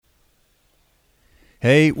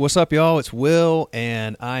Hey, what's up, y'all? It's Will,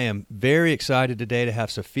 and I am very excited today to have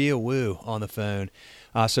Sophia Wu on the phone.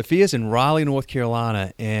 Sophia's in Raleigh, North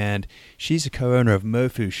Carolina, and she's a co-owner of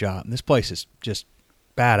Mofu Shop. And this place is just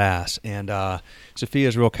badass, and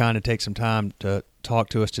Sophia's real kind to take some time to talk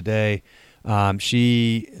to us today.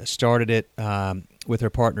 She started it with her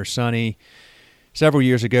partner, Sonny, several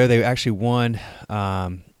years ago. They actually won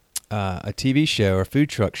a TV show or food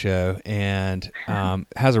truck show, and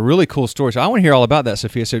has a really cool story. So I want to hear all about that,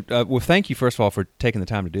 Sophia. So, well, thank you first of all for taking the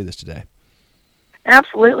time to do this today.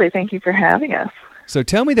 Absolutely, thank you for having us. So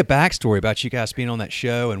tell me the backstory about you guys being on that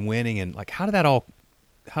show and winning, and like how did that all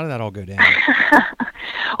go down?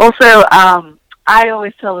 Well, so I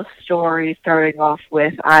always tell the story starting off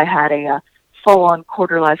with I had a full-on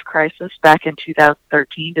quarter-life crisis back in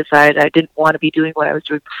 2013, decided I didn't want to be doing what I was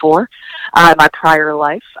doing before. My prior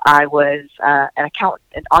life, I was an accountant,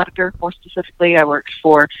 an auditor more specifically. I worked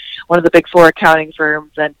for one of the big four accounting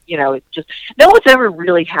firms, and, it just, no one's ever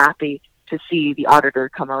really happy to see the auditor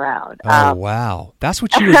come around. Oh, wow. That's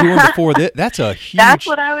what you were doing before. That's a huge... That's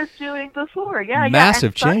what I was doing before, yeah.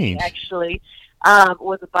 Massive yeah. And change. Sunny, actually,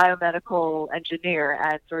 was a biomedical engineer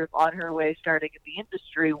and sort of on her way starting in the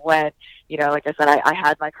industry when, like I said, I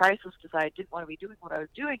had my crisis, decided I didn't want to be doing what I was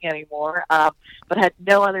doing anymore, but had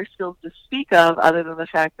no other skills to speak of other than the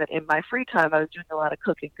fact that in my free time I was doing a lot of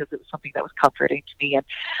cooking because it was something that was comforting to me, and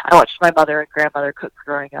I watched my mother and grandmother cook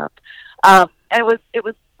growing up. And it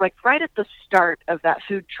was like right at the start of that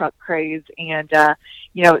food truck craze, and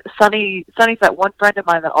Sonny's that one friend of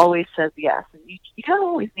mine that always says yes. And you kind of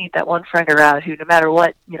always need that one friend around who, no matter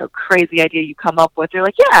what crazy idea you come up with, they're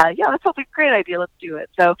like, yeah, that sounds like a great idea. Let's do it.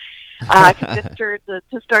 So I convinced her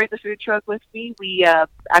to start the food truck with me. We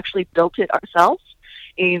actually built it ourselves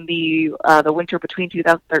in the winter between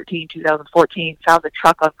 2013 2014. Found the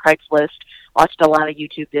truck on Craigslist, watched a lot of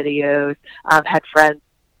YouTube videos, had friends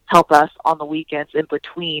help us on the weekends in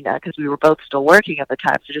between because we were both still working at the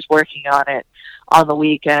time, so just working on it on the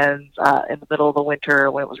weekends in the middle of the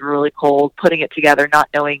winter when it was really cold, putting it together, not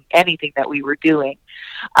knowing anything that we were doing.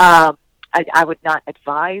 I would not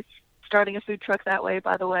advise starting a food truck that way,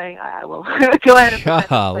 by the way. I will go ahead and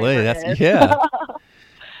Golly, that's, yeah.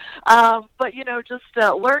 But, just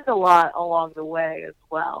learned a lot along the way as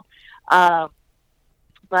well.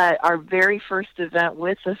 But our very first event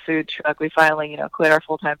with the food truck, we finally, quit our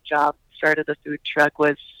full-time job, started the food truck,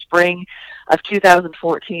 was spring of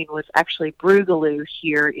 2014, was actually Broogaloo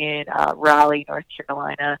here in Raleigh, North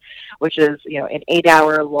Carolina, which is, an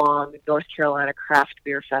 8-hour-long North Carolina craft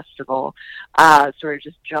beer festival. Sort of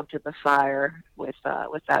just jumped in the fire with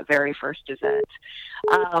that very first event.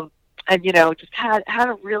 And, just had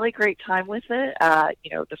a really great time with it.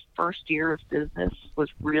 The first year of business was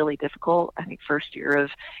really difficult. I think first year of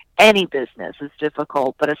any business is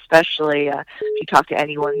difficult, but especially if you talk to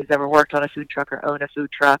anyone who's ever worked on a food truck or own a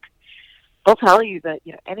food truck, they'll tell you that,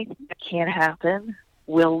 anything that can happen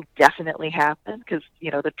will definitely happen because,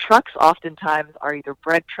 the trucks oftentimes are either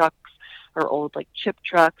bread trucks or old, like, chip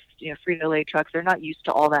trucks, Frito-Lay trucks. They're not used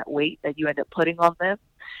to all that weight that you end up putting on them.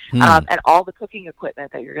 And all the cooking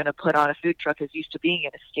equipment that you're going to put on a food truck is used to being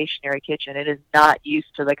in a stationary kitchen. It is not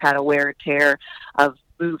used to the kind of wear and tear of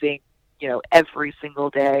moving, every single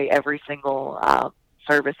day, every single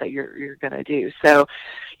service that you're going to do. So,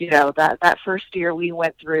 that first year we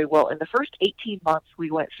went through, in the first 18 months,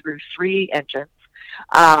 we went through 3 engines.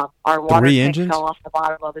 Our water tank fell off the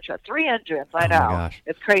bottom of the truck. 3 engines, I know. My gosh.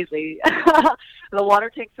 It's crazy. The water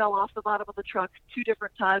tank fell off the bottom of the truck 2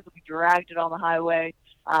 different times. We dragged it on the highway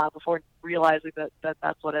before realizing that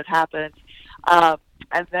that's what had happened.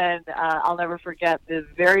 And then I'll never forget the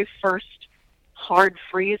very first hard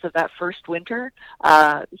freeze of that first winter.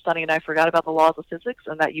 Sonny and I forgot about the laws of physics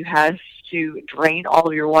and that you had to drain all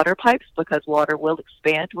of your water pipes because water will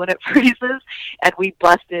expand when it freezes. And we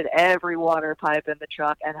busted every water pipe in the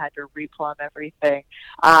truck and had to replumb everything.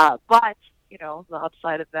 But the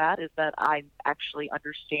upside of that is that I actually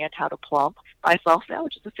understand how to plumb myself now,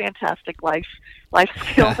 which is a fantastic life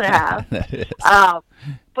skill to have. That is.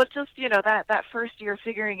 But just, that first year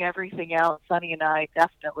figuring everything out, Sonny and I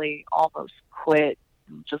definitely almost quit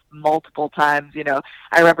just multiple times. I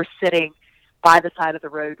remember sitting by the side of the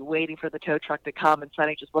road waiting for the tow truck to come and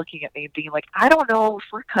Sonny just looking at me and being like, I don't know if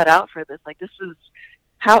we're cut out for this. Like, this is...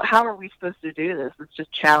 How are we supposed to do this? It's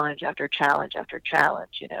just challenge after challenge after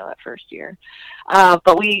challenge, that first year.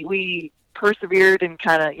 But we persevered and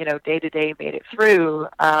kind of, day to day made it through.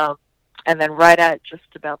 And then right at just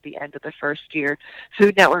about the end of the first year,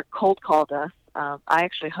 Food Network cold called us. I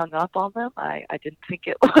actually hung up on them. I didn't think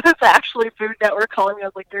it was actually Food Network calling me. I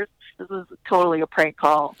was like, this is totally a prank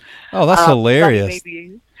call. Oh, that's hilarious.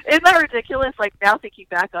 Isn't that ridiculous? Like now thinking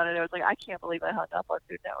back on it, I was like, I can't believe I hung up on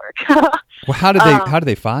Food Network. Well, how did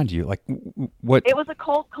they find you? Like what? It was a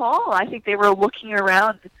cold call. I think they were looking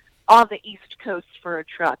around on the East Coast for a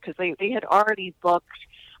truck because they had already booked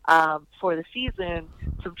for the season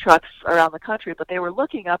some trucks around the country, but they were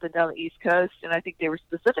looking up and down the East Coast, and I think they were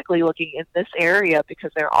specifically looking in this area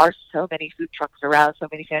because there are so many food trucks around, so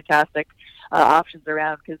many fantastic options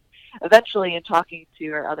around. Because eventually, in talking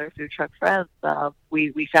to our other food truck friends,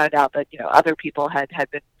 we found out that other people had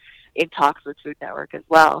been in talks with Food Network as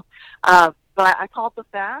well. But I called them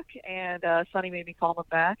back, and Sonny made me call them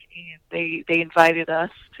back, and they invited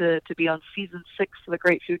us to be on season 6 of the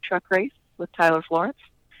Great Food Truck Race with Tyler Florence.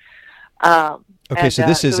 Okay, so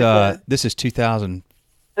this is 2015.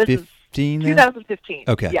 This is 2015.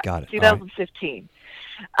 Okay, yeah, got it. 2015.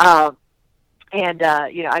 I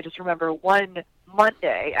just remember one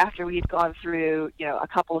Monday after we had gone through, a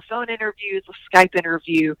couple of phone interviews, a Skype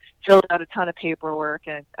interview, filled out a ton of paperwork,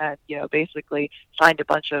 and basically signed a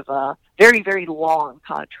bunch of very, very long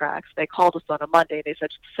contracts. They called us on a Monday. They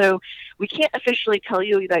said, so we can't officially tell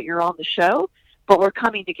you that you're on the show, but we're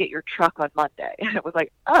coming to get your truck on Monday. And it was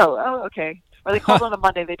like, oh, okay. Or they called on a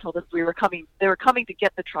Monday. They told us they were coming to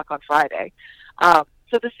get the truck on Friday. So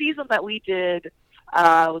the season that we did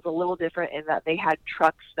was a little different in that they had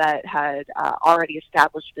trucks that had already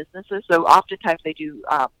established businesses. So oftentimes they do,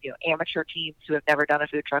 amateur teams who have never done a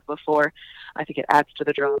food truck before. I think it adds to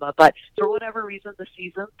the drama. But for whatever reason, this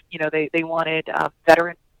season, they wanted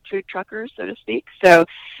veteran food truckers, so to speak. So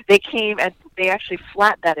they came and they actually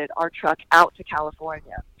flatbedded our truck out to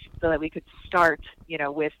California so that we could start,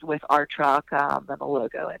 with our truck and the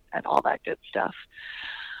logo and all that good stuff.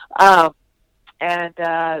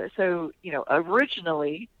 So,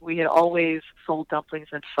 originally we had always sold dumplings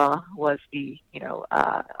and pho was the,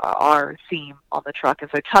 our theme on the truck.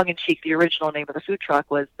 And so tongue-in-cheek, the original name of the food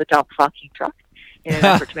truck was the Dump Fucking Truck, in an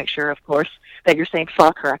effort to make sure, of course, that you're saying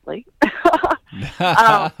pho correctly.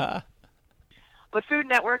 But Food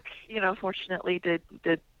Network, fortunately did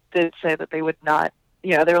say that they would not,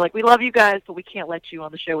 they were like, we love you guys, but we can't let you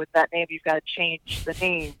on the show with that name. You've got to change the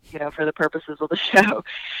name, for the purposes of the show.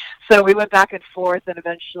 So we went back and forth and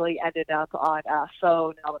eventually ended up on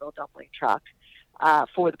Pho Nominal Dumpling Truck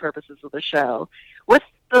for the purposes of the show, with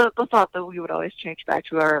the thought that we would always change back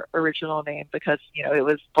to our original name because, it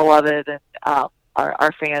was beloved and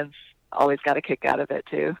our fans always got a kick out of it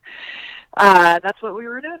too. That's what we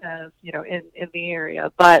were known as, in the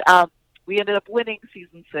area. But we ended up winning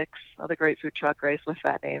season 6 of the Great Food Truck Race with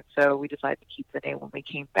that name, so we decided to keep the name when we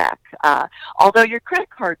came back. Although your credit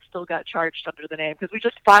card still got charged under the name because we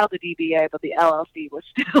just filed the DBA, but the LLC was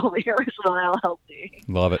still the original LLC.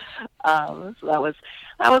 Love it. So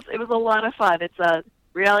it was a lot of fun. It's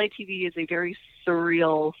reality TV is a very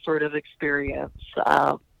surreal sort of experience.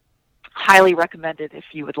 Highly recommended if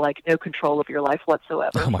you would like no control of your life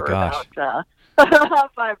whatsoever about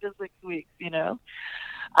 5 to 6 weeks,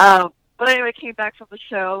 But anyway, came back from the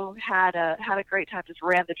show, had a great time, just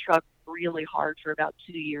ran the truck really hard for about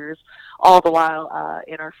 2 years, all the while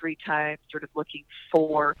in our free time, sort of looking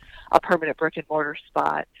for a permanent brick and mortar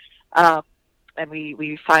spot. And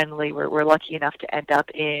we finally were lucky enough to end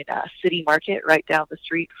up in City Market right down the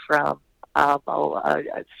street from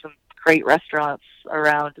some great restaurants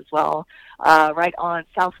around as well, right on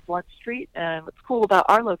South Blunt Street. And what's cool about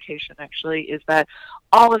our location, actually, is that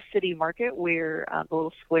all of City Market, where the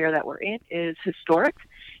little square that we're in, is historic,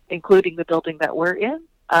 including the building that we're in.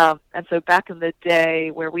 And so back in the day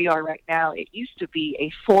where we are right now, it used to be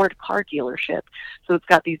a Ford car dealership. So it's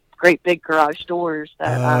got these great big garage doors.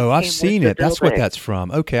 I've seen it. That's what that's from.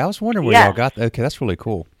 Okay, I was wondering where y'all got that. Okay, that's really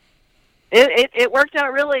cool. It worked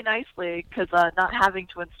out really nicely because not having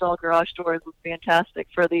to install garage doors was fantastic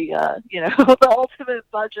for the the ultimate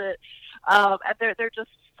budget, and they're just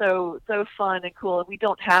so fun and cool. And we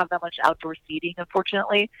don't have that much outdoor seating,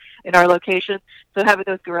 unfortunately, in our location. So having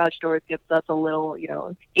those garage doors gives us a little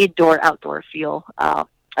indoor outdoor feel,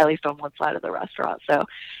 at least on one side of the restaurant. So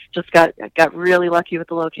just got really lucky with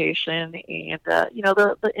the location, and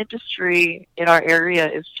the industry in our area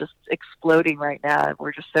is just exploding right now, and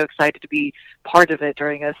we're just so excited to be part of it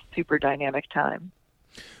during a super dynamic time.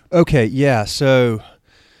 Okay, yeah. So,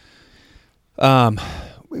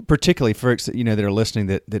 particularly for that are listening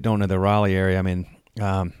that don't know the Raleigh area, I mean,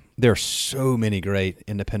 there are so many great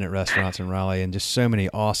independent restaurants in Raleigh, and just so many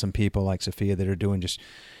awesome people like Sophia that are doing just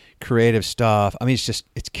creative stuff. I mean,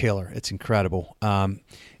 it's killer. It's incredible.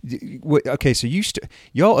 Okay, so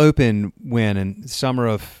y'all opened when in summer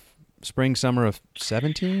of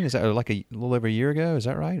 17? Is that like a little over a year ago? Is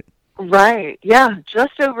that right? Right. Yeah,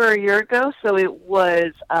 just over a year ago. So it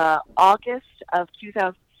was August of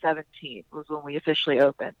 2016 2017 was when we officially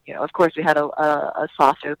opened. Of course, we had a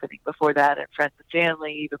soft opening before that, and friends and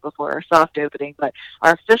family even before our soft opening. But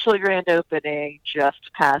our official grand opening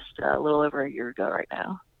just passed a little over a year ago right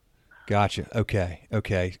now. Gotcha.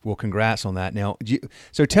 Okay. Well, congrats on that. Now,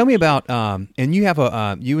 so tell me about and you have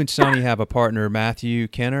you and Sonny have a partner, Matthew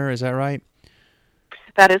Kenner. Is that right?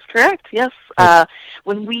 That is correct. Yes.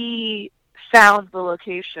 When we found the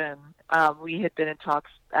location, we had been in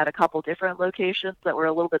talks at a couple different locations that were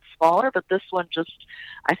a little bit smaller, but this one just,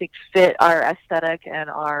 I think, fit our aesthetic and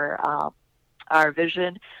our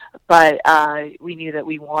vision. But we knew that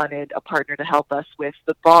we wanted a partner to help us with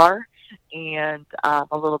the bar and a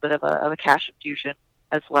little bit of a cash infusion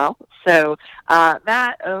as well. So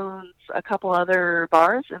Matt owns a couple other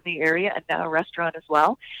bars in the area and now a restaurant as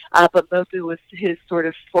well. But Mofu was his sort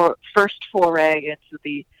of first foray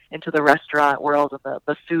into the restaurant world and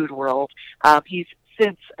the food world. He's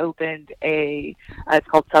since opened it's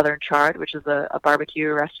called Southern Charred, which is a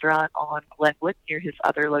barbecue restaurant on Glenwood near his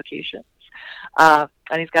other locations. And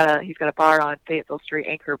he's got a bar on Fayetteville Street,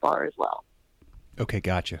 Anchor Bar as well. Okay,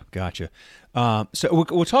 gotcha. So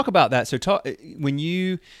we'll talk about that. So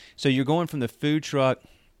you're going from the food truck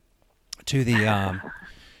to the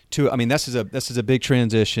I mean, this is a big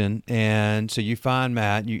transition, and so you find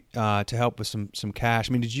Matt to help with some cash.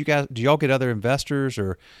 I mean, do y'all get other investors,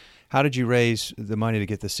 or how did you raise the money to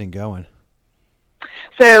get this thing going?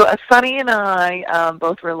 So Sonny and I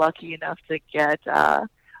both were lucky enough to get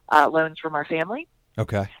loans from our family.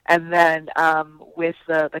 Okay. And then with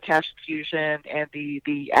the cash infusion and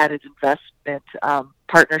the added investment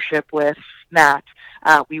partnership with Matt,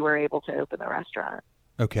 we were able to open the restaurant.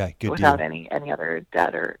 Okay, good without deal. any other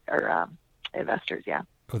debt or investors. Yeah.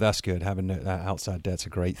 Oh, that's good. Having that outside debt's a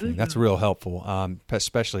great thing. Mm-hmm. That's real helpful,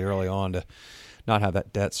 especially early on, to not have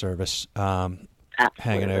that debt service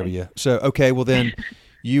hanging over you. So okay, well then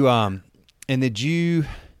you and did you?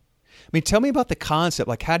 I mean, tell me about the concept.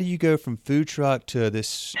 Like, how do you go from food truck to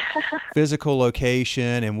this physical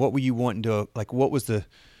location, and what were you wanting to like? What was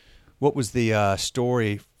the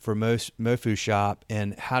story for Mofu Shop,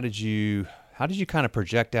 and how did you kind of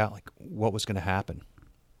project out like what was going to happen,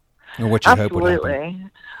 or what you hope would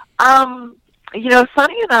happen?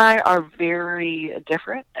 Sonny and I are very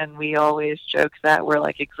different, and we always joke that we're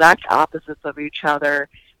like exact opposites of each other.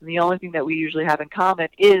 And the only thing that we usually have in common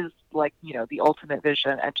is the ultimate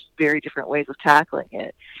vision and just very different ways of tackling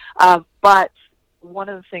it. But one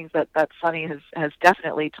of the things that Sonny has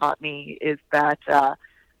definitely taught me is that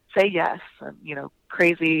say yes, and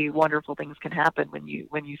crazy, wonderful things can happen when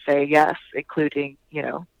you say yes, including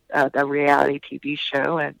a reality TV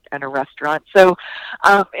show and a restaurant. So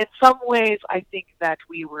in some ways, I think that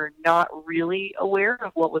we were not really aware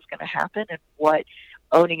of what was going to happen and what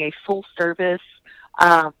owning a full service.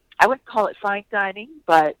 I wouldn't call it fine dining,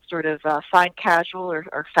 but sort of fine casual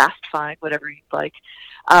or fast fine, whatever you'd like.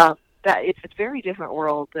 That it's a very different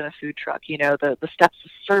world than a food truck. The steps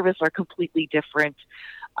of service are completely different.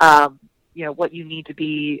 What you need to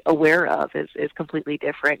be aware of is completely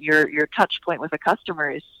different. Your touch point with a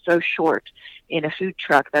customer is so short in a food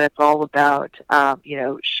truck that it's all about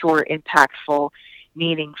short, impactful,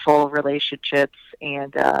 meaningful relationships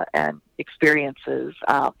and experiences.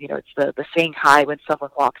 It's the saying hi when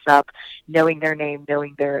someone walks up, knowing their name,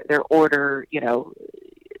 knowing their order,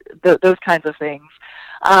 those kinds of things.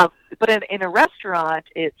 But in a restaurant,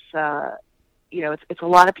 it's a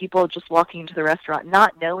lot of people just walking into the restaurant,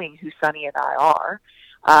 not knowing who Sonny and I are,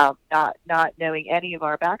 not knowing any of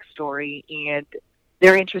our backstory, and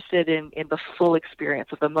they're interested in the full experience.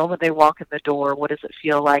 At the moment they walk in the door, what does it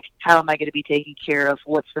feel like? How am I going to be taken care of?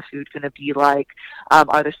 What's the food going to be like?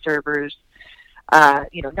 Are the servers,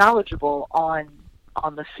 knowledgeable on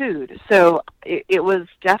the food? So it was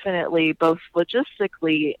definitely both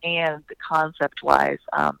logistically and concept-wise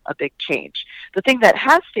a big change. The thing that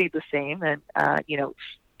has stayed the same, and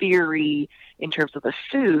theory in terms of the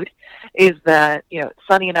food, is that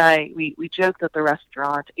Sonny and I we joke that the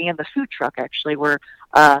restaurant and the food truck actually were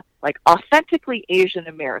like authentically Asian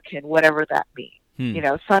American, whatever that means.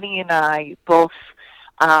 Sonny and I both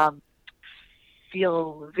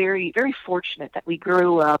feel very, very fortunate that we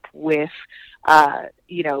grew up with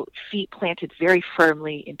feet planted very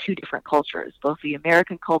firmly in two different cultures, both the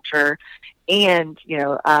American culture and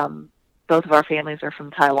both of our families are from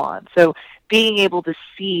Taiwan. So being able to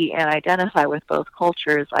see and identify with both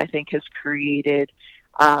cultures, I think, has created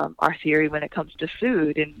our theory when it comes to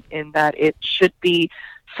food, in that it should be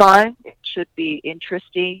fun, it should be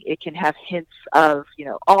interesting, it can have hints of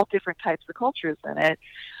all different types of cultures in it.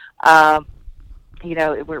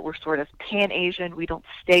 We're sort of pan-Asian. We don't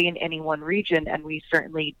stay in any one region, and we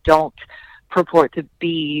certainly don't purport to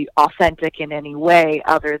be authentic in any way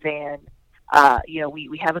other than,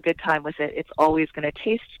 we have a good time with it. It's always going to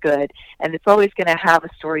taste good, and it's always going to have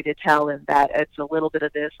a story to tell, and that it's a little bit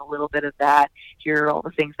of this, a little bit of that. Here are all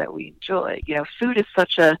the things that we enjoy. Food is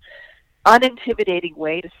such a unintimidating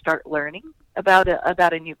way to start learning about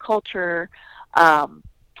a new culture,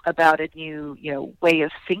 about a new, way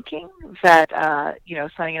of thinking that,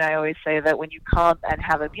 Sunny and I always say that when you come and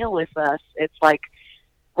have a meal with us, it's like,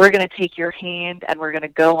 we're going to take your hand and we're going to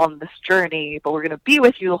go on this journey, but we're going to be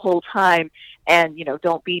with you the whole time. And,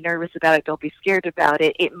 don't be nervous about it. Don't be scared about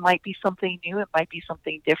it. It might be something new. It might be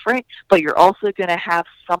something different, but you're also going to have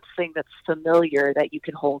something that's familiar that you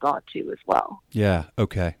can hold on to as well. Yeah.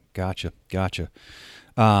 Okay. Gotcha.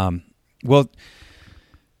 Well,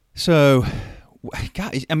 so,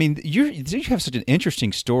 God, I mean, you have such an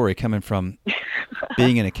interesting story coming from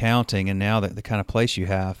being in accounting and now the kind of place you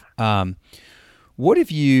have. What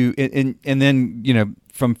have you, and then,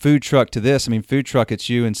 from food truck to this, I mean, food truck, it's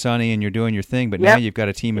you and Sunny and you're doing your thing, but now you've got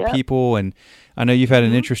a team of people, and I know you've had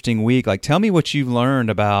an interesting week. Like, tell me what you've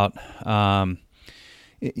learned about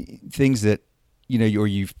things that, or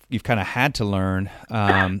you've kind of had to learn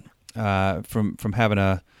from having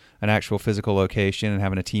an actual physical location and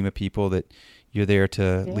having a team of people that you're there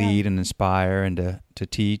to lead and inspire and to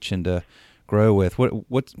teach and to grow with.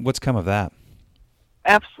 What's come of that?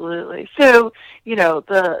 Absolutely. So,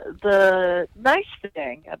 the nice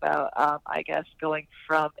thing about, I guess, going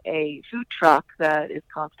from a food truck that is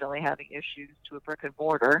constantly having issues to a brick and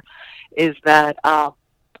mortar is that,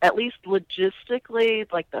 at least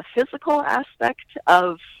logistically, like the physical aspect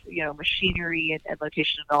of, machinery and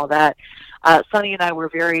location and all that, Sunny and I were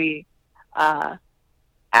very,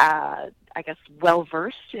 I guess,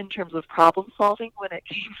 well-versed in terms of problem solving when it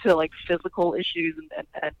came to like physical issues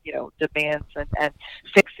and demands and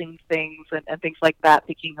fixing things and things like that,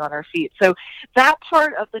 thinking on our feet. So that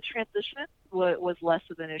part of the transition was less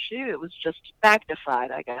of an issue. It was just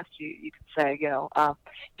magnified, I guess you could say,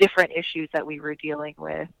 different issues that we were dealing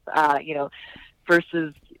with,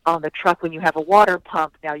 versus on the truck when you have a water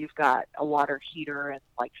pump, now you've got a water heater and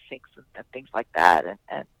like sinks and things like that,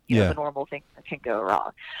 and the normal things that can go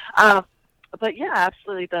wrong. But yeah,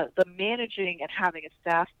 absolutely. The managing and having a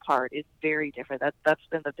staff part is very different. That's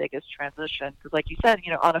been the biggest transition because, like you said,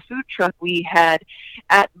 on a food truck we had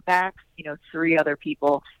at max, 3 other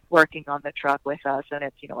people working on the truck with us, and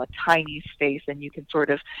it's a tiny space, and you can sort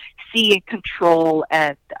of see and control,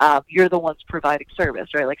 and you're the ones providing service,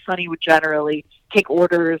 right? Like Sunny would generally take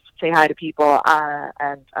orders, say hi to people,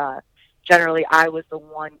 and generally I was the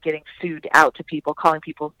one getting food out to people, calling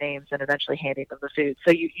people's names, and eventually handing them the food.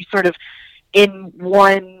 So you sort of, in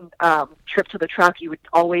one trip to the truck, you would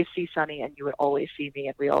always see Sunny and you would always see me,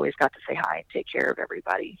 and we always got to say hi and take care of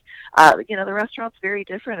everybody. The restaurant's very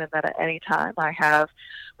different in that at any time I have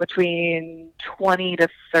between 20 to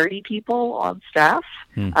 30 people on staff,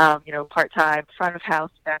 part-time, front of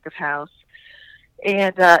house, back of house.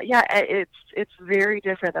 And it's very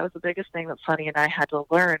different. That was the biggest thing that Sunny and I had to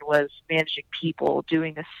learn, was managing people,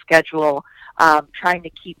 doing the schedule, trying to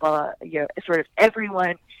keep sort of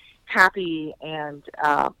everyone happy and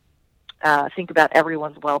think about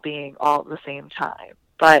everyone's well-being all at the same time.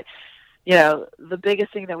 But the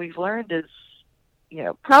biggest thing that we've learned is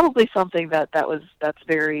probably something that's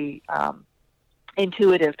very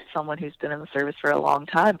intuitive to someone who's been in the service for a long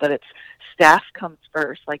time, but it's staff comes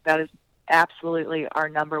first. Like, that is absolutely our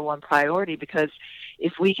number one priority, because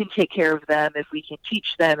if we can take care of them, if we can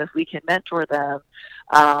teach them, if we can mentor them,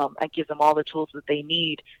 and give them all the tools that they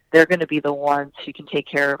need, they're going to be the ones who can take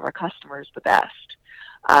care of our customers the best,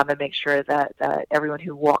 and make sure that everyone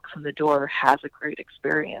who walks in the door has a great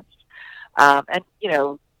experience. And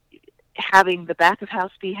having the back of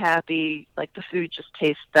house be happy, like the food just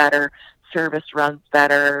tastes better, service runs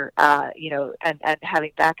better, and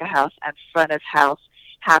having back of house and front of house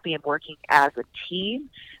happy and working as a team,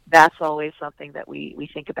 that's always something that we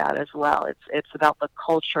think about as well. It's about the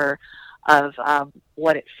culture of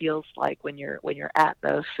what it feels like when you're at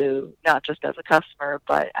MoFu, not just as a customer,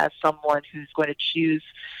 but as someone who's going to choose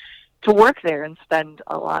to work there and spend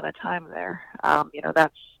a lot of time there.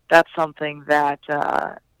 That's something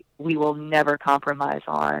that we will never compromise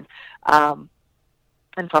on,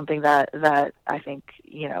 and something that I think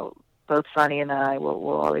both Sunny and I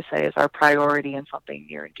will always say is our priority and something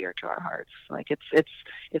near and dear to our hearts. Like, it's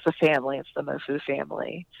a family. It's the MoFu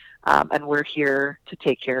family, and we're here to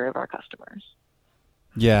take care of our customers.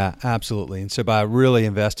 Yeah, absolutely. And so by really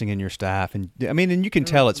investing in your staff, and you can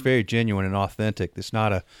tell it's very genuine and authentic. It's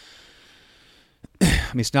not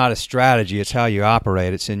I mean, it's not a strategy; it's how you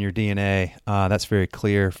operate. It's in your DNA. That's very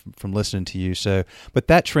clear from listening to you. So, but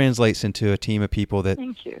that translates into a team of people that.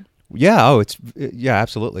 Thank you. Yeah. Oh, yeah,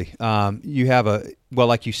 absolutely. You have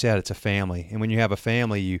like you said, it's a family, and when you have a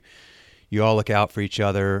family, you all look out for each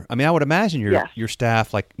other. I mean, I would imagine your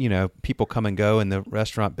staff, like, people come and go in the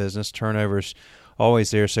restaurant business. Turnover's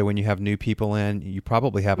always there. So when you have new people in, you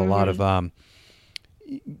probably have a lot of.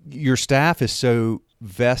 Your staff is so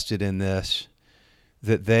vested in this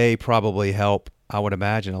that they probably help, I would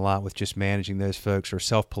imagine, a lot with just managing those folks or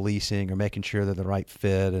self-policing or making sure they're the right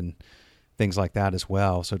fit and things like that as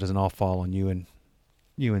well. So it doesn't all fall on you and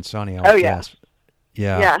Sonny. Oh, yeah.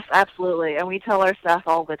 Yeah. Yes, absolutely. And we tell our staff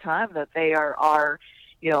all the time that they are our,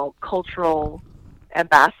 cultural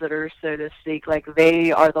ambassadors, so to speak. Like,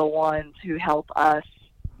 they are the ones who help us,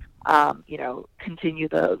 continue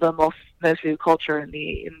the Mofu culture in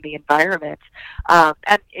the environment.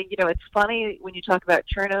 And it's funny when you talk about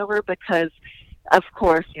turnover because, of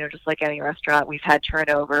course, just like any restaurant, we've had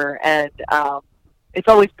turnover, and it's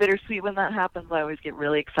always bittersweet when that happens. I always get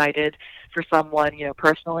really excited for someone,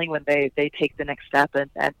 personally, when they take the next step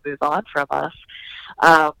and move on from us.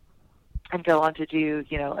 And go on to do,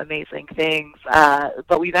 amazing things.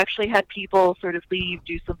 But we've actually had people sort of leave,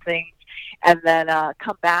 do some things, and then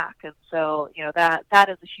come back. And so, that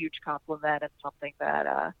is a huge compliment and something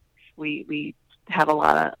that we have a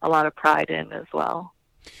lot of pride in as well.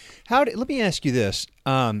 Let me ask you this.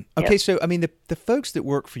 Okay, yep. So I mean, the folks that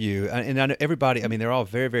work for you, and I know everybody. I mean, they're all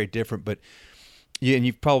very, very different, but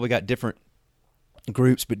you've probably got different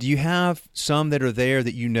groups. But do you have some that are there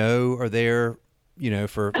that are there,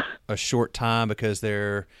 for a short time because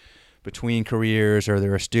they're between careers or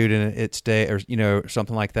they're a student at state or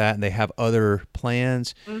something like that, and they have other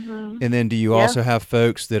plans? Mm-hmm. And then do you also have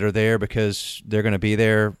folks that are there because they're going to be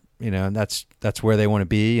there? And that's where they want to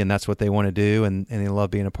be, and that's what they want to do, and they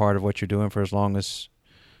love being a part of what you're doing for as long as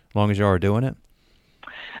you are doing it.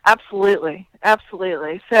 Absolutely.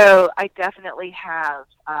 So I definitely have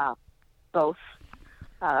both,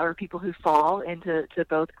 or people who fall into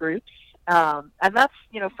both groups, and that's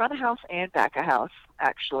front of house and back of house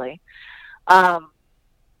actually. But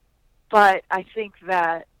I think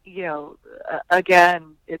that.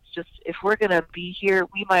 Again, it's just, if we're going to be here,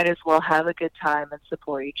 we might as well have a good time and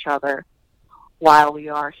support each other while we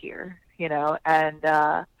are here, and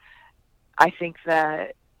I think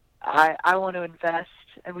that I want to invest,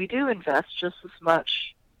 and we do invest just as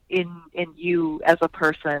much in you as a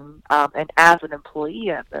person and as an employee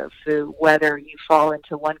at Mofu, whether you fall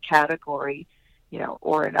into one category,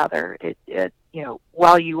 or another.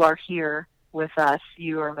 While you are here with us,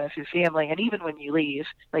 you are Mofu family, and even when you leave,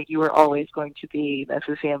 like, you are always going to be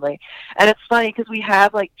Mofu family. And it's funny because we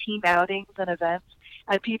have like team outings and events,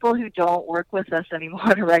 and people who don't work with us anymore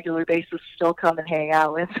on a regular basis still come and hang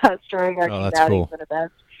out with us during our team outings and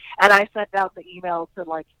events. And I sent out the email to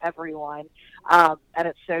like everyone, and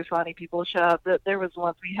it's so funny. People show up. There was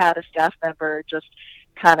once we had a staff member just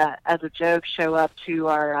kind of as a joke show up to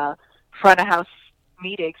our front of house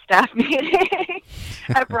staff meeting.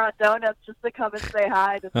 I brought donuts just to come and say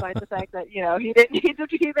hi, despite the fact that he didn't need to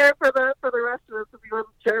be there for the rest of us if he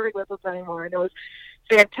wasn't serving with us anymore. And it was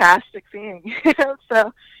fantastic seeing.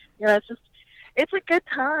 So it's a good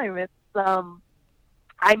time. It's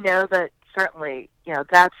I know that certainly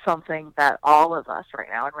that's something that all of us right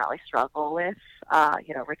now in Raleigh struggle with.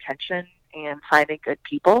 Retention and finding good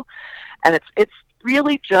people, and it's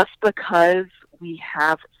really just because we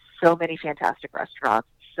have so many fantastic restaurants,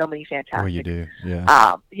 so many fantastic you do.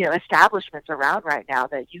 Yeah. Establishments around right now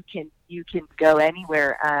that you can go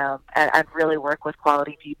anywhere and really work with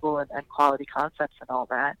quality people and quality concepts and all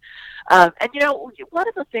that. And one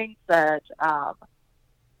of the things that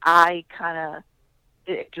I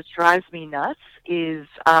it just drives me nuts is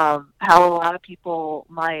how a lot of people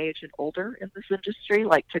my age and older in this industry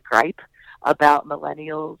like to gripe about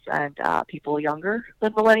millennials and people younger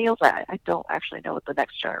than millennials. I don't actually know what the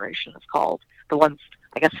next generation is called. The ones,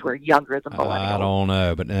 I guess, who are younger than millennials. I don't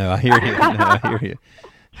know, but no, I hear you. I hear you.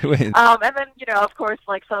 And then, of course,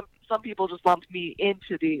 like some people just lumped me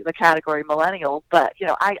into the category millennial. But,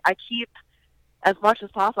 I keep, as much as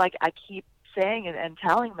possible, I keep saying and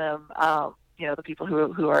telling them, the people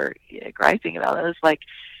who are griping about it, it's like,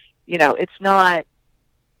 it's not,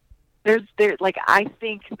 I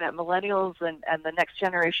think that millennials and the next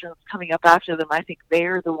generations coming up after them, I think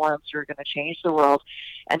they're the ones who are going to change the world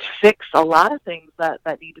and fix a lot of things that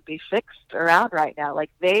need to be fixed around right now.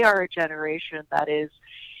 Like, they are a generation that is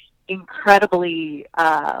incredibly,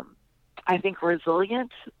 I think,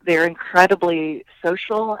 resilient. They're incredibly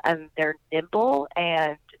social, and they're nimble,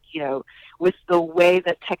 and with the way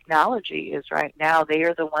that technology is right now, they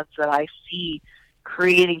are the ones that I see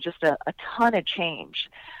creating just a ton of change.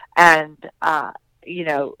 And,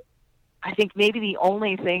 I think maybe the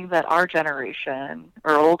only thing that our generation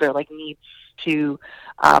or older needs to,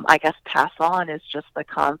 pass on is just the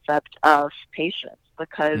concept of patience.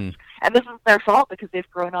 Because, and this isn't their fault because they've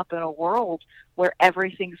grown up in a world where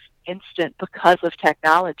everything's instant because of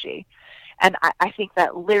technology. And I think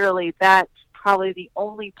that literally that's probably the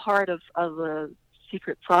only part of the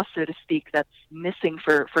secret sauce, so to speak, that's missing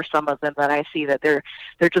for some of them, that I see that they're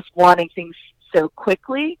just wanting things so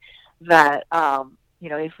quickly that,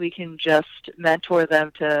 if we can just mentor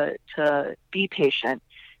them to be patient,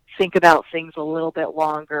 think about things a little bit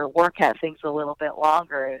longer, work at things a little bit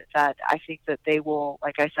longer, that I think that they will,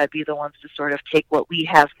 like I said, be the ones to sort of take what we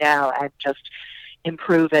have now and just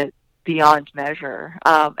improve it beyond measure.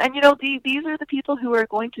 And these are the people who are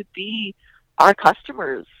going to be our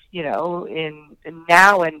customers, in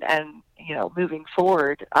now and moving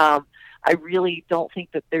forward. I really don't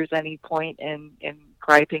think that there's any point in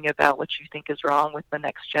griping about what you think is wrong with the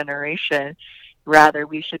next generation. Rather,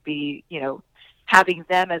 we should be, having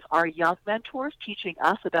them as our young mentors, teaching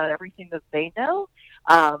us about everything that they know,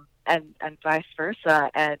 and vice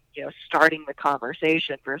versa, and starting the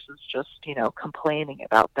conversation versus just complaining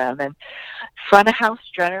about them. And front of house,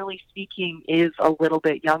 generally speaking, is a little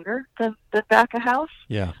bit younger than back of house.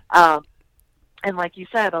 Yeah. And like you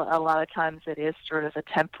said, a lot of times it is sort of a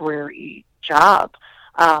temporary job,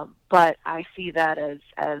 but I see that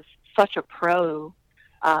as such a pro.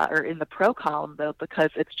 Or in the pro column, though,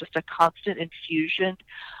 because it's just a constant infusion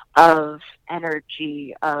of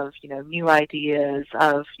energy, of, new ideas,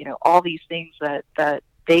 of, all these things that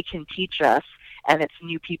they can teach us. And it's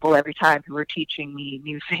new people every time who are teaching me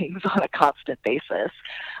new things on a constant basis.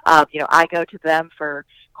 I go to them for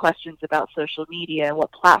questions about social media and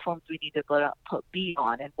what platforms we need to be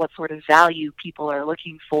on and what sort of value people are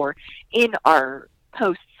looking for in our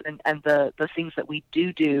posts and the things that we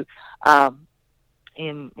do.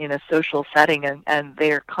 In a social setting, and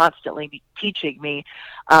they're constantly teaching me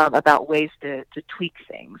about ways to tweak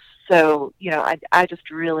things. So, I just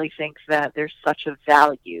really think that there's such a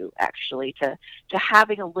value actually to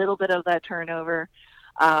having a little bit of that turnover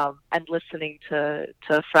and listening to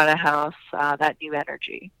front of house, that new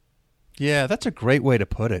energy. Yeah, that's a great way to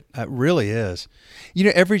put it. It really is.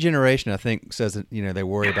 Every generation, I think, says that, they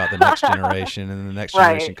worry about the next generation, and then the next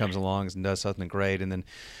generation Right. comes along and does something great. And then,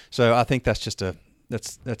 so I think that's just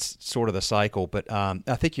that's sort of the cycle. But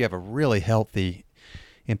I think you have a really healthy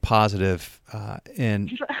and positive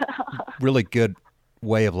and really good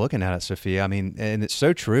way of looking at it, Sophia. I mean, and it's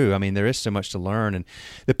so true. I mean, there is so much to learn, and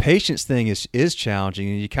the patience thing is challenging,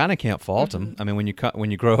 and you kind of can't fault them. I mean, when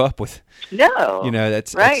you grow up with,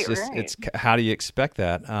 that's right, it's just right. it's how do you expect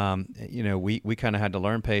that? We kind of had to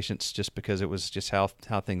learn patience just because it was just how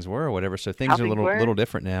things were or whatever. So things are a little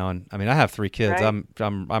different now. And I mean, I have 3 kids. Right.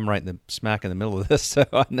 I'm right in the smack in the middle of this, so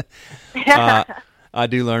I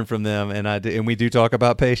do learn from them, and we do talk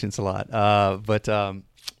about patience a lot.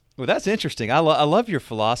 Well, that's interesting. I love your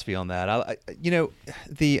philosophy on that.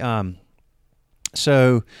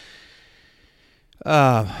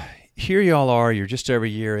 Here y'all are. You're just over a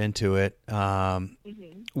year into it.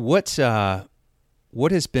 What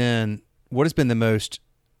has been the most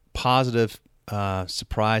positive,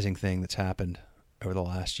 surprising thing that's happened over the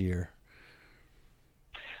last year?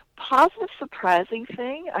 Positive, surprising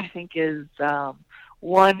thing, I think, is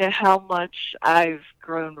one, how much I've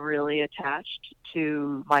grown really attached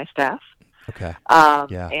to my staff. Okay.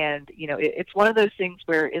 Yeah. And, it's one of those things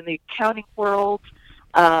where in the accounting world,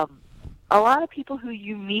 a lot of people who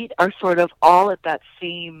you meet are sort of all at that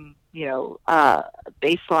same,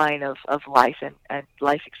 baseline of life and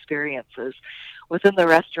life experiences. Within the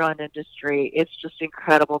restaurant industry, it's just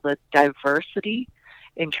incredible, the diversity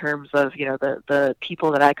in terms of, the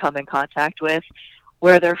people that I come in contact with,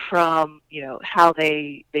 where they're from, how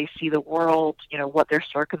they see the world, what their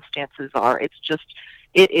circumstances are.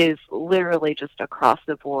 It is literally just across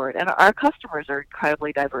the board. And our customers are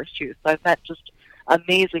incredibly diverse too. So I've met just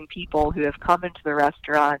amazing people who have come into the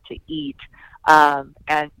restaurant to eat. And,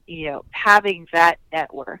 having that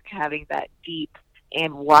network, having that deep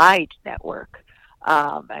and wide network,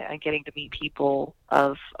 and getting to meet people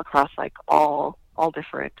across all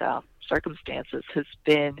different circumstances has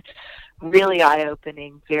been really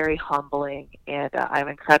eye-opening, very humbling, and I'm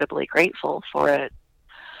incredibly grateful for it.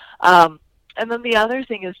 And then the other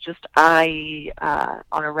thing is just on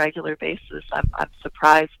a regular basis, I'm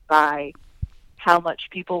surprised by how much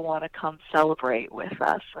people want to come celebrate with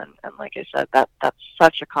us. And like I said, that's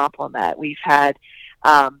such a compliment. We've had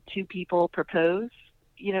 2 people propose,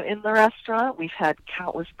 in the restaurant. We've had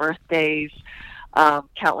countless birthdays,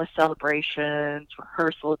 countless celebrations,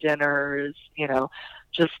 rehearsal dinners,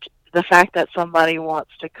 just the fact that somebody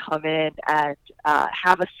wants to come in and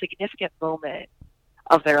have a significant moment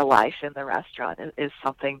of their life in the restaurant is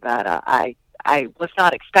something that I was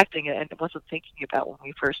not expecting it and wasn't thinking about when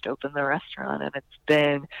we first opened the restaurant, and it's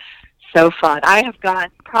been so fun. I have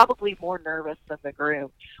gotten probably more nervous than the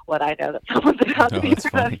groom when I know that someone's about to be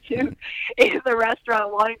introduced to in the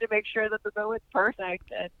restaurant, wanting to make sure that the moment's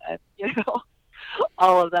perfect and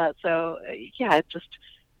all of that. So yeah, it just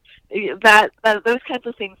that those kinds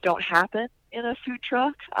of things don't happen in a food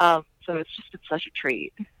truck. So it's just been such a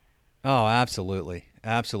treat. Oh, absolutely,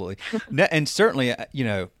 absolutely, and certainly,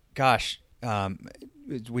 gosh.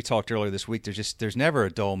 We talked earlier this week. There's never a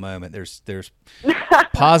dull moment. There's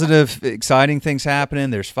positive, exciting things happening.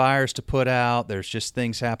 There's fires to put out. There's just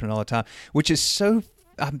things happening all the time, which is so.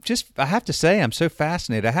 I have to say, I'm so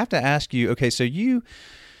fascinated. I have to ask you. Okay, so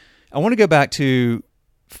I want to go back to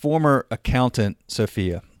former accountant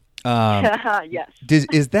Sophia. Yes.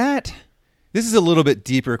 Is that? This is a little bit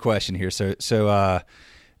deeper question here. So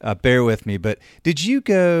bear with me. But did you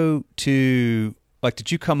go to?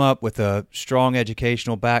 Did you come up with a strong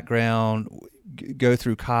educational background, go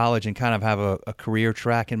through college, and kind of have a career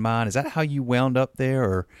track in mind? Is that how you wound up there,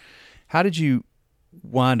 or how did you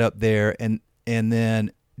wind up there? And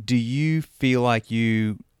then, do you feel like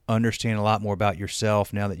you understand a lot more about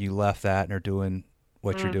yourself now that you left that and are doing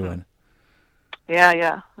what you're doing?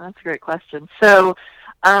 Yeah, that's a great question. So,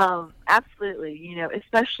 absolutely,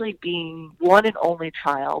 especially being one and only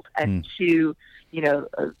child, and two,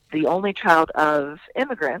 the only child of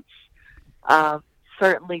immigrants,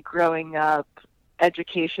 certainly growing up,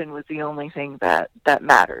 education was the only thing that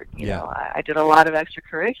mattered. I did a lot of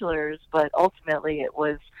extracurriculars, but ultimately it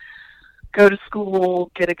was go to school,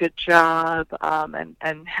 get a good job,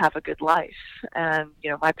 and have a good life. And,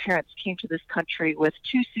 my parents came to this country with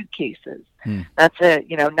 2 suitcases. That's it,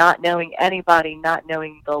 not knowing anybody, not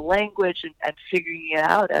knowing the language, and figuring it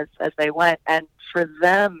out as they went. And for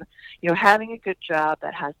them, having a good job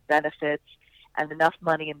that has benefits and enough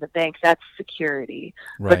money in the bank, that's security.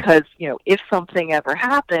 Right. Because, if something ever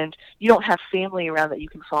happened, you don't have family around that you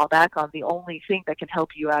can fall back on. The only thing that can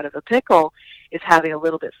help you out of a pickle is having a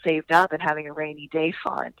little bit saved up and having a rainy day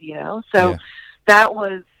fund, So that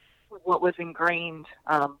was what was ingrained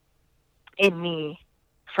in me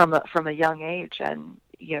from a young age. And,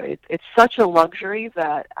 it's such a luxury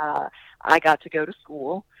that I got to go to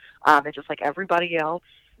school. And just like everybody else,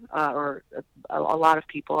 or a lot of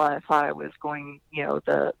people, I thought I was going,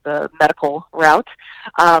 the medical route.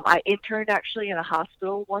 I interned actually in a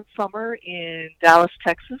hospital one summer in Dallas,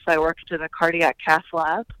 Texas. I worked in a cardiac cath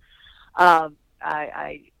lab. I've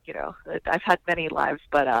had many lives,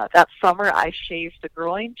 but that summer I shaved the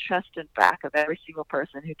groin, chest, and back of every single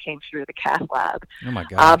person who came through the cath lab. Oh my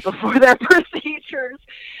gosh. Before their procedures.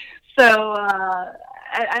 So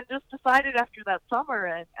I just decided after that summer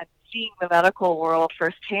and seeing the medical world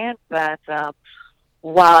firsthand that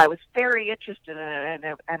while I was very interested in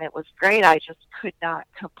it and it was great, I just could not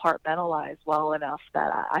compartmentalize well enough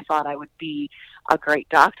that I thought I would be a great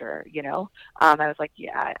doctor, I was like,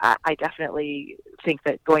 I definitely think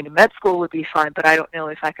that going to med school would be fun, but I don't know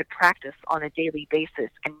if I could practice on a daily basis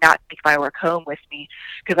and not take my work home with me,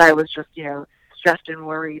 because I was just, stressed and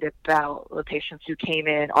worried about the patients who came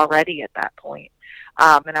in already at that point.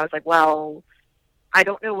 And I was like, well, I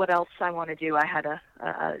don't know what else I want to do. I had a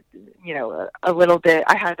little bit,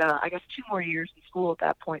 I had, I guess 2 more years in school at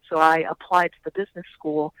that point. So I applied to the business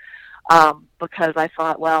school, because I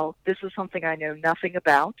thought, well, this is something I know nothing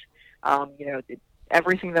about.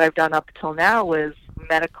 Everything that I've done up until now was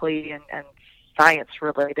medically and science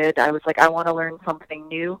related. I was like, I want to learn something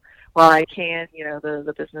new while I can.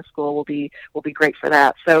 The business school will be great for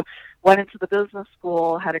that. So went into the business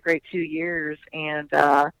school, had a great 2 years, and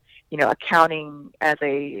accounting as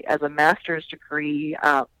a master's degree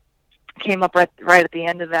came up right at the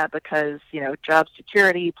end of that, because job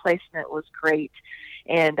security, placement was great,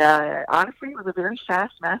 and honestly, it was a very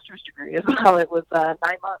fast master's degree as well. It was 9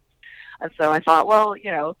 months, and so I thought, well,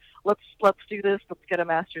 let's do this. Let's get a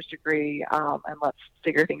master's degree, and let's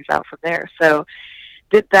figure things out from there. So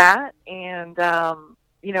did that, and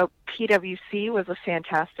PwC was a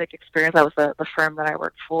fantastic experience. That was the firm that I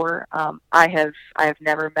worked for. I have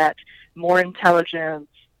never met more intelligent,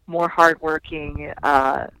 more hardworking,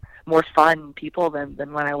 more fun people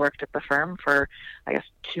than when I worked at the firm for, I guess,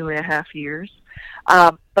 2.5 years.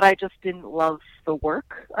 But I just didn't love the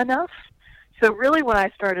work enough. So really when I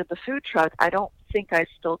started the food truck, I don't think I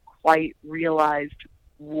still quite realized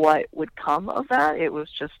what would come of that. It was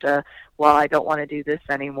just well, I don't want to do this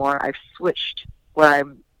anymore. I've switched what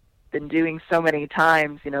I've been doing so many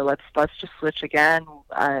times. Let's just switch again.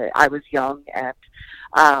 I was young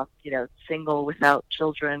and single without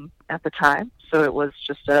children at the time, so it was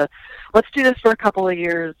just let's do this for a couple of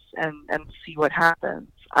years and see what happens.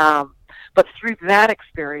 But through that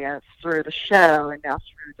experience, through the show, and now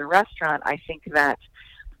through the restaurant, I think that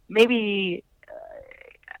maybe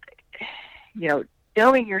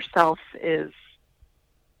knowing yourself is,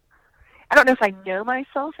 I don't know if I know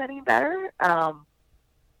myself any better. I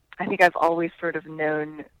think I've always sort of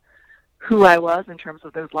known who I was in terms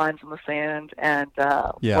of those lines in the sand and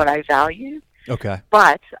what I value. Okay.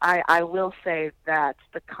 But I will say that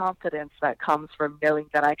the confidence that comes from knowing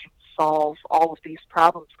that I can solve all of these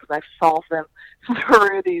problems, because I've solved them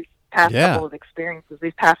through these past couple of experiences,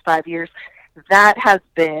 these past 5 years, that has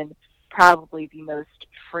been probably the most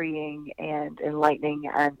freeing and enlightening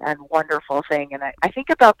and wonderful thing. And I think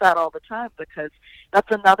about that all the time, because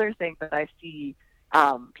that's another thing that I see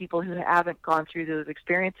people who haven't gone through those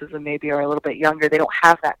experiences and maybe are a little bit younger, they don't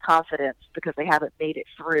have that confidence because they haven't made it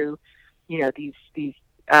through, these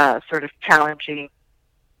sort of challenging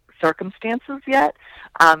circumstances yet.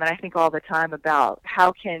 And I think all the time about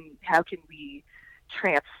how can we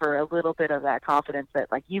transfer a little bit of that confidence that,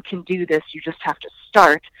 like, you can do this, you just have to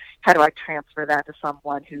start. How do I transfer that to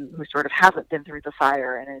someone who sort of hasn't been through the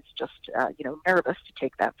fire and is just nervous to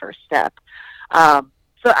take that first step?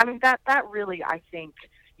 So I mean that really, I think,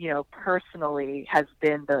 personally has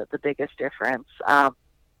been the biggest difference.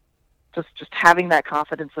 Just having that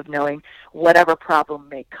confidence of knowing whatever problem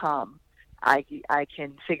may come, I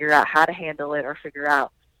can figure out how to handle it, or figure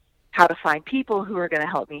out how to find people who are going to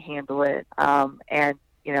help me handle it. And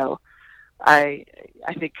I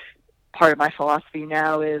think part of my philosophy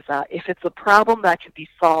now is if it's a problem that can be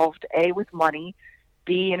solved, A, with money,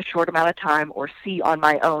 B, in a short amount of time, or C, on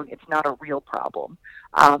my own, it's not a real problem.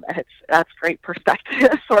 And that's great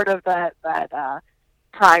perspective, sort of that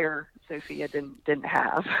prior Sophia didn't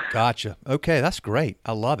have. Gotcha. Okay, that's great.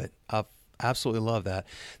 I love it. I absolutely love that.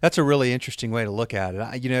 That's a really interesting way to look at it.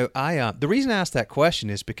 I the reason I asked that question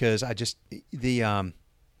is because I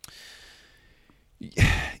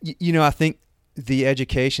think the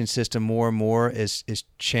education system more and more is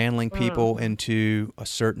channeling people into a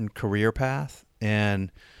certain career path,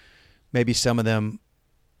 and maybe some of them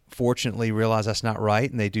fortunately realize that's not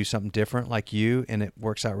right and they do something different like you, and it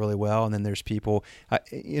works out really well. And then there's people,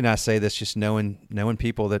 I say this just knowing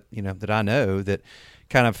people that, that I know that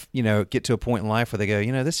kind of, get to a point in life where they go,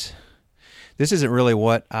 this isn't really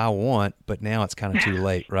what I want, but now it's kind of too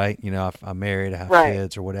late, right? I'm married, I have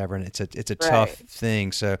kids or whatever, and it's a tough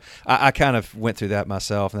thing. So I kind of went through that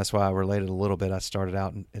myself, and that's why I related a little bit. I started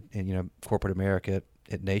out in corporate America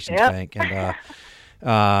at Nations Bank, and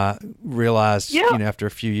realized, after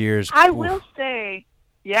a few years. I will say,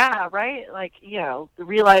 like,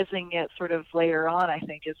 realizing it sort of later on, I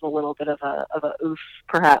think, is a little bit of a oof,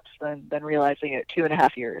 perhaps, than realizing it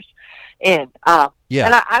 2.5 years in. And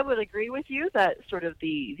I would agree with you that sort of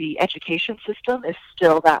the education system is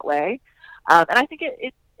still that way. And I think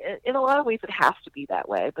it in a lot of ways it has to be that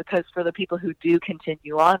way, because for the people who do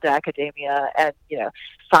continue on to academia and,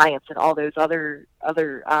 science and all those other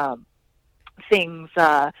things,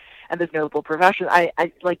 and those noble professions,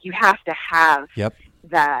 I like, you have to have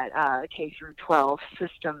that K through 12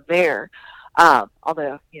 system there.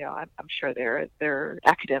 Although, I'm sure there are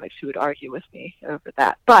academics who would argue with me over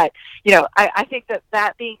that. But, I think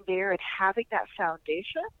that being there and having that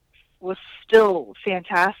foundation was still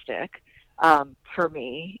fantastic for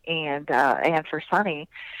me and for Sunny.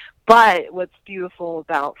 But what's beautiful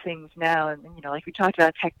about things now, and like we talked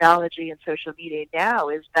about technology and social media now,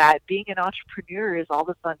 is that being an entrepreneur is all of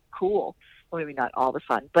a sudden cool. Well, maybe not all of a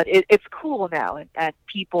sudden, but it's cool now. And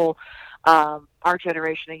people, our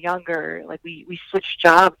generation and younger, like we switch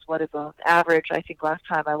jobs. What is on average? I think last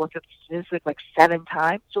time I looked at the statistic, like 7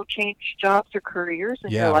 times you'll change jobs or careers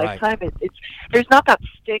in your lifetime. It's there's not that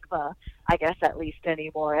stigma, I guess, at least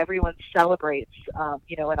anymore. Everyone celebrates, an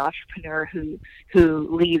entrepreneur who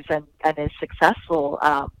leaves and is successful.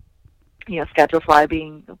 Schedulefly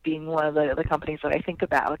being one of the companies that I think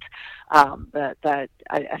about. That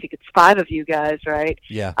I think it's 5 of you guys, right?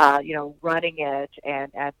 Yeah. Running it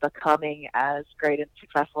and becoming as great and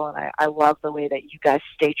successful. And I love the way that you guys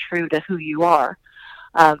stay true to who you are,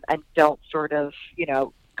 and don't sort of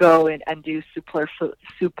go and do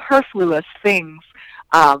superfluous things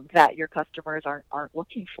that your customers aren't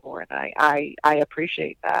looking for. And I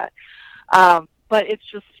appreciate that. But it's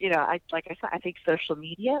just, like I said, I think social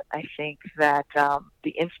media, I think that the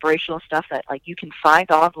inspirational stuff that, like, you can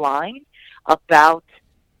find online about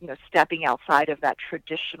stepping outside of that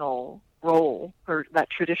traditional role or that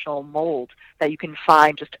traditional mold that you can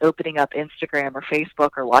find just opening up Instagram or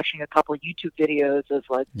Facebook or watching a couple of YouTube videos of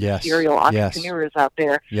like serial entrepreneurs out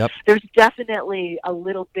there. Yep. There's definitely a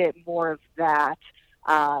little bit more of that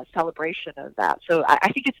celebration of that. So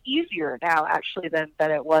I think it's easier now actually than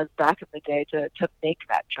it was back in the day to make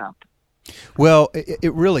that jump. Well,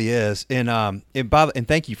 it really is, and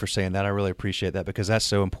thank you for saying that. I really appreciate that because that's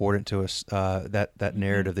so important to us. That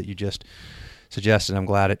narrative that you just suggested, I'm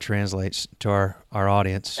glad it translates to our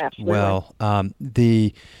audience. Absolutely. Well.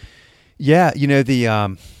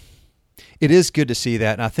 It is good to see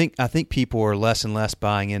that, and I think people are less and less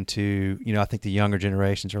buying into. I think the younger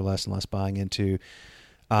generations are less and less buying into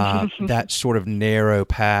that sort of narrow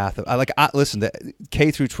path. Listen, the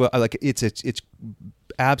K through 12. It's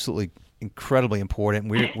absolutely incredibly important.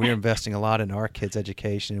 We're investing a lot in our kids'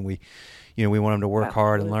 education, and we want them to work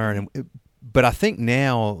hard and learn. But I think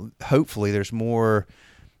now, hopefully, there's more,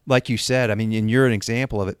 like you said. I mean, and you're an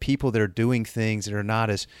example of it. People that are doing things that are not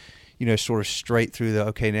as, sort of straight through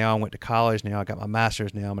now I went to college, now I got my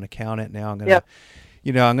master's, now I'm an accountant, now I'm going to,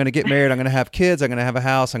 I'm going to get married, I'm going to have kids, I'm going to have a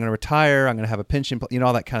house, I'm going to retire, I'm going to have a pension,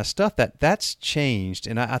 all that kind of stuff. That's changed,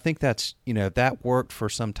 and I think that's, that worked for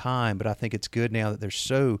some time, but I think it's good now that there's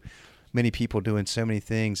so many people doing so many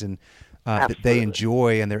things and that they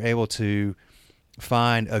enjoy, and they're able to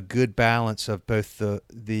find a good balance of both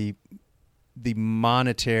the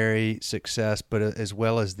monetary success, but as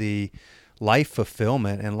well as the life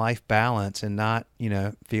fulfillment and life balance, and not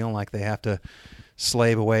feeling like they have to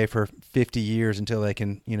slave away for 50 years until they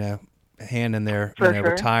can hand in their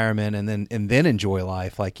retirement and then enjoy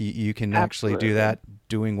life. Like you can actually do that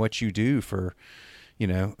doing what you do for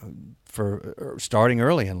starting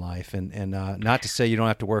early in life, and not to say you don't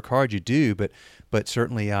have to work hard, you do, but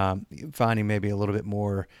certainly finding maybe a little bit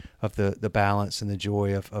more of the balance and the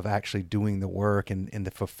joy of actually doing the work and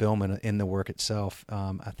the fulfillment in the work itself.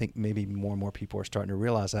 I think maybe more and more people are starting to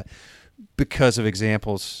realize that because of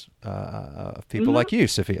examples of people like you,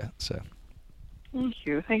 Sophia. So. Thank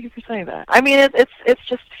you for saying that. I mean,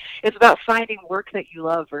 it's about finding work that you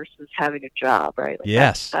love versus having a job, right?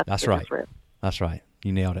 Yes, that's right. Different. That's right.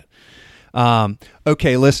 You nailed it.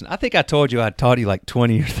 Okay, listen, I think I told you I'd taught you like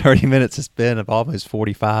 20 or 30 minutes. It's been almost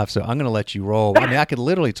 45, so I'm going to let you roll. I mean, I could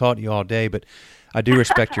literally talk to you all day, but I do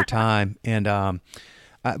respect your time. And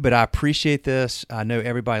but I appreciate this. I know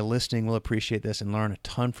everybody listening will appreciate this and learn a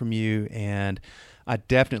ton from you. And I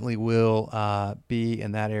definitely will be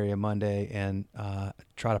in that area Monday and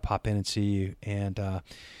try to pop in and see you. And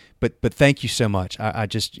But thank you so much.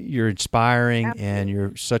 You're inspiring. Absolutely. And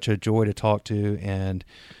you're such a joy to talk to, and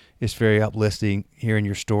it's very uplifting hearing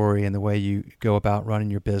your story and the way you go about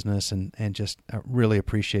running your business, and just I really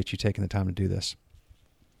appreciate you taking the time to do this.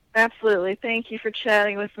 Absolutely. Thank you for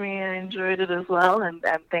chatting with me. I enjoyed it as well, and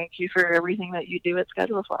thank you for everything that you do at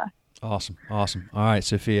Schedulefly. Awesome. All right,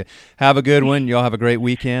 Sophia, have a good one. Y'all have a great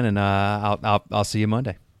weekend, and I'll see you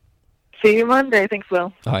Monday. See you Monday. Thanks,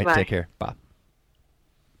 Will. All right, Bye. Take care. Bye.